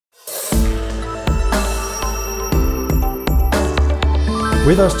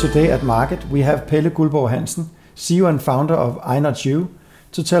With us today at Market, we have Pelle Guldborg Hansen, CEO and founder of iNudgeyou,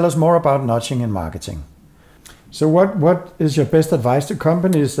 to tell us more about nudging in marketing. So what is your best advice to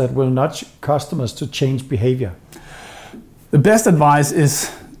companies that will nudge customers to change behavior? The best advice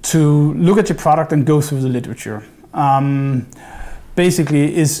is to look at your product and go through the literature.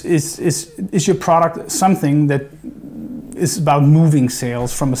 Basically, is your product something that is about moving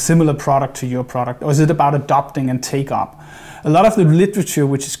sales from a similar product to your product, or is it about adopting and take up? A lot of the literature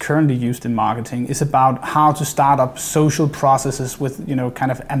which is currently used in marketing is about how to start up social processes with,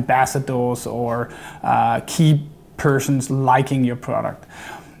 kind of ambassadors or key persons liking your product.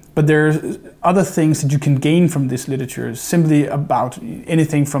 But there's other things that you can gain from this literature, simply about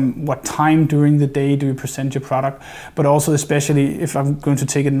anything from what time during the day do you present your product, but also especially if I'm going to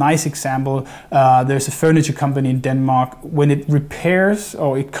take a nice example, there's a furniture company in Denmark. When it repairs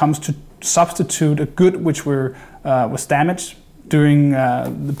or it comes to substitute a good which was damaged during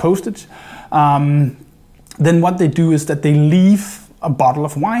the postage, then what they do is that they leave a bottle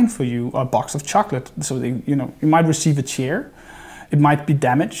of wine for you or a box of chocolate. So you might receive a chair. It might be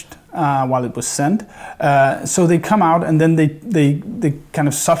damaged while it was sent. So they come out and then they kind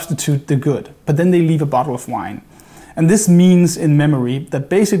of substitute the good, but then they leave a bottle of wine. And this means in memory that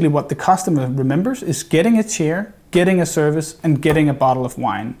basically what the customer remembers is getting a chair, getting a service, and getting a bottle of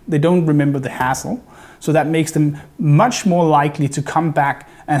wine. They don't remember the hassle. So that makes them much more likely to come back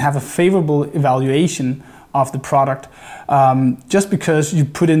and have a favorable evaluation of the product, just because you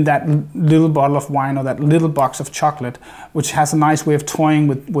put in that little bottle of wine or that little box of chocolate, which has a nice way of toying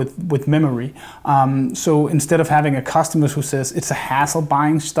with memory. So instead of having a customer who says it's a hassle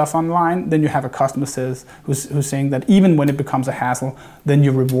buying stuff online, then you have a customer who's saying that even when it becomes a hassle, then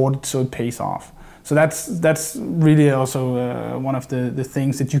you're rewarded, so it pays off. So that's really also one of the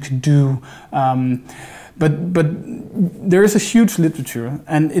things that you can do. But there is a huge literature,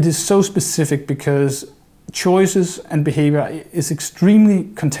 and it is so specific because choices and behavior is extremely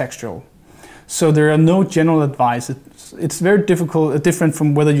contextual. So there are no general advice. It's very different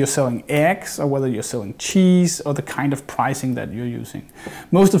from whether you're selling eggs or whether you're selling cheese or the kind of pricing that you're using.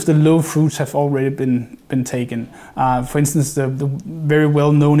 Most of the low fruits have already been taken. For instance, the very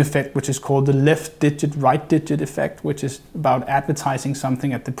well-known effect, which is called the left digit, right digit effect, which is about advertising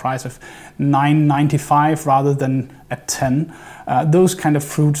something at the price of $9.95 rather than at 10. Those kind of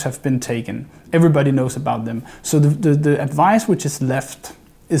fruits have been taken. Everybody knows about them. So the advice which is left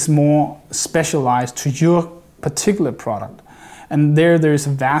is more specialized to your particular product. And there is a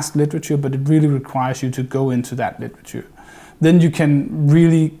vast literature, but it really requires you to go into that literature. Then you can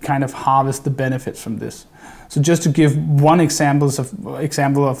really kind of harvest the benefits from this. So just to give one example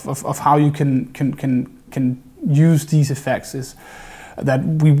of how you can use these effects is that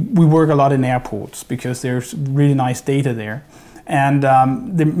we work a lot in airports because there's really nice data there. And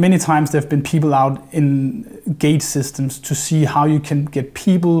many times there have been people out in gate systems to see how you can get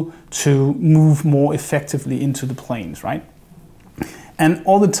people to move more effectively into the planes, right? And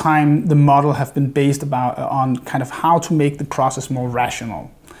all the time the model have been based on kind of how to make the process more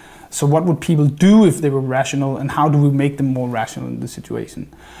rational. So what would people do if they were rational, and how do we make them more rational in the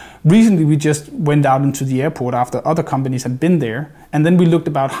situation? Recently we just went out into the airport after other companies had been there, and then we looked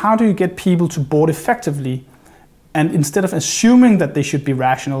about how do you get people to board effectively. And instead of assuming that they should be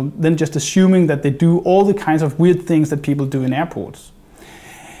rational, then just assuming that they do all the kinds of weird things that people do in airports.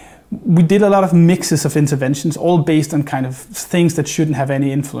 We did a lot of mixes of interventions, all based on kind of things that shouldn't have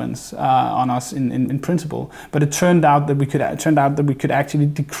any influence on us in principle. But it turned out that we could actually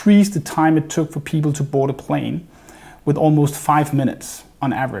decrease the time it took for people to board a plane with almost 5 minutes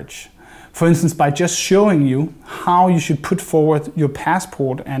on average. For instance, by just showing you how you should put forward your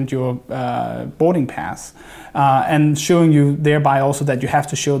passport and your boarding pass, and showing you thereby also that you have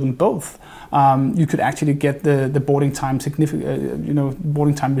to show them both, you could actually get the boarding time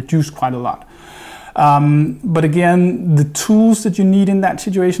boarding time reduced quite a lot. But again, the tools that you need in that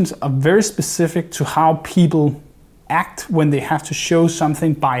situations are very specific to how people act when they have to show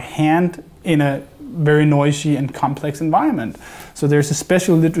something by hand in a very noisy and complex environment. So there's a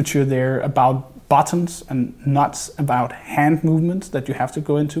special literature there about buttons and nuts, about hand movements that you have to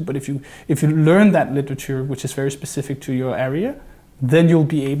go into. But if you learn that literature, which is very specific to your area, then you'll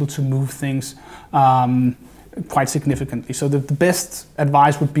be able to move things quite significantly. So the best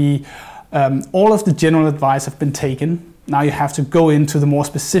advice would be all of the general advice have been taken. Now you have to go into the more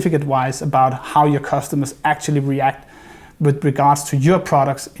specific advice about how your customers actually react with regards to your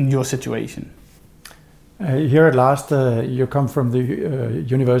products in your situation. Here at last, you come from the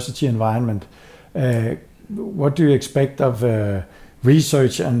university environment. What do you expect of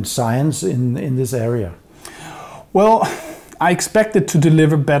research and science in this area? Well, I expect it to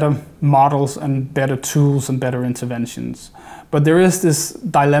deliver better models and better tools and better interventions. But there is this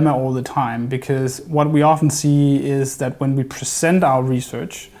dilemma all the time, because what we often see is that when we present our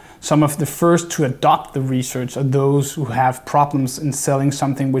research, some of the first to adopt the research are those who have problems in selling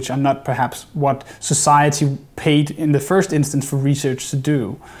something which are not perhaps what society paid in the first instance for research to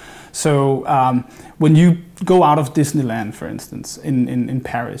do. So when you go out of Disneyland, for instance, in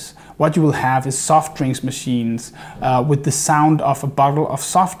Paris, what you will have is soft drinks machines with the sound of a bottle of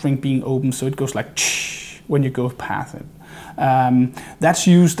soft drink being opened, so it goes like when you go past it. That's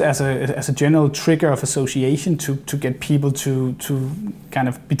used as a general trigger of association to get people to kind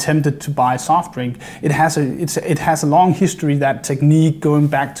of be tempted to buy soft drink. It has a long history, that technique, going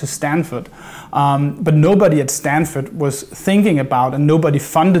back to Stanford. But nobody at Stanford was thinking about, and nobody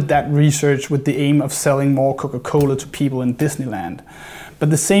funded that research with the aim of selling more Coca-Cola to people in Disneyland. But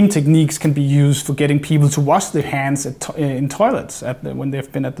the same techniques can be used for getting people to wash their hands in toilets when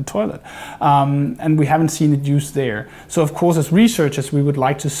they've been at the toilet. And we haven't seen it used there. So of course, as researchers, we would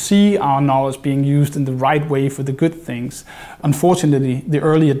like to see our knowledge being used in the right way for the good things. Unfortunately, the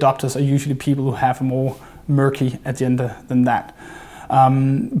early adopters are usually people who have a more murky agenda than that.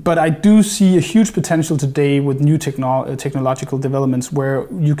 But I do see a huge potential today with new technological developments where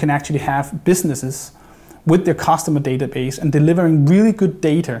you can actually have businesses with their customer database and delivering really good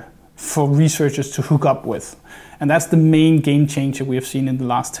data for researchers to hook up with. And that's the main game changer we have seen in the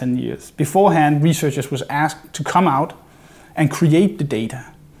last 10 years. Beforehand, researchers was asked to come out and create the data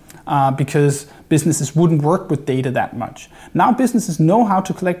because businesses wouldn't work with data that much. Now businesses know how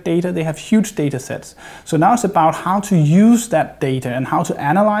to collect data, they have huge data sets. So now it's about how to use that data and how to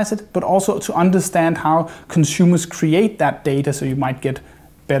analyze it, but also to understand how consumers create that data, so you might get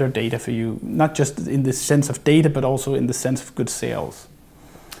better data for you, not just in the sense of data, but also in the sense of good sales.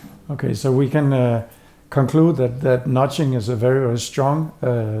 Okay, so we can conclude that nudging is a very, very strong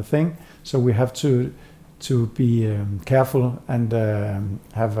thing. So we have to be careful and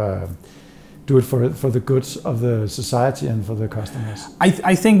do it for the goods of the society and for the customers.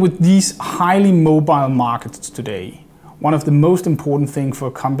 I think with these highly mobile markets today, one of the most important things for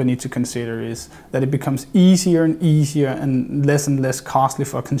a company to consider is that it becomes easier and easier and less costly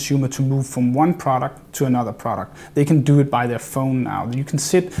for a consumer to move from one product to another product. They can do it by their phone now. You can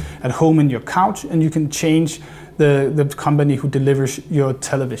sit at home in your couch and you can change the company who delivers your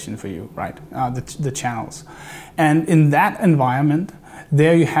television for you, right? The channels. And in that environment,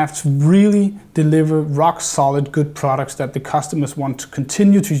 there you have to really deliver rock solid good products that the customers want to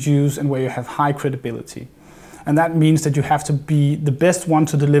continue to use and where you have high credibility. And that means that you have to be the best one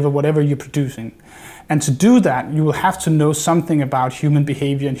to deliver whatever you're producing. And to do that, you will have to know something about human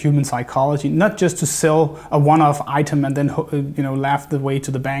behavior and human psychology, not just to sell a one-off item and then laugh the way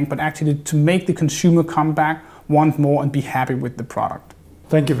to the bank, but actually to make the consumer come back, want more, and be happy with the product.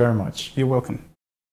 Thank you very much. You're welcome.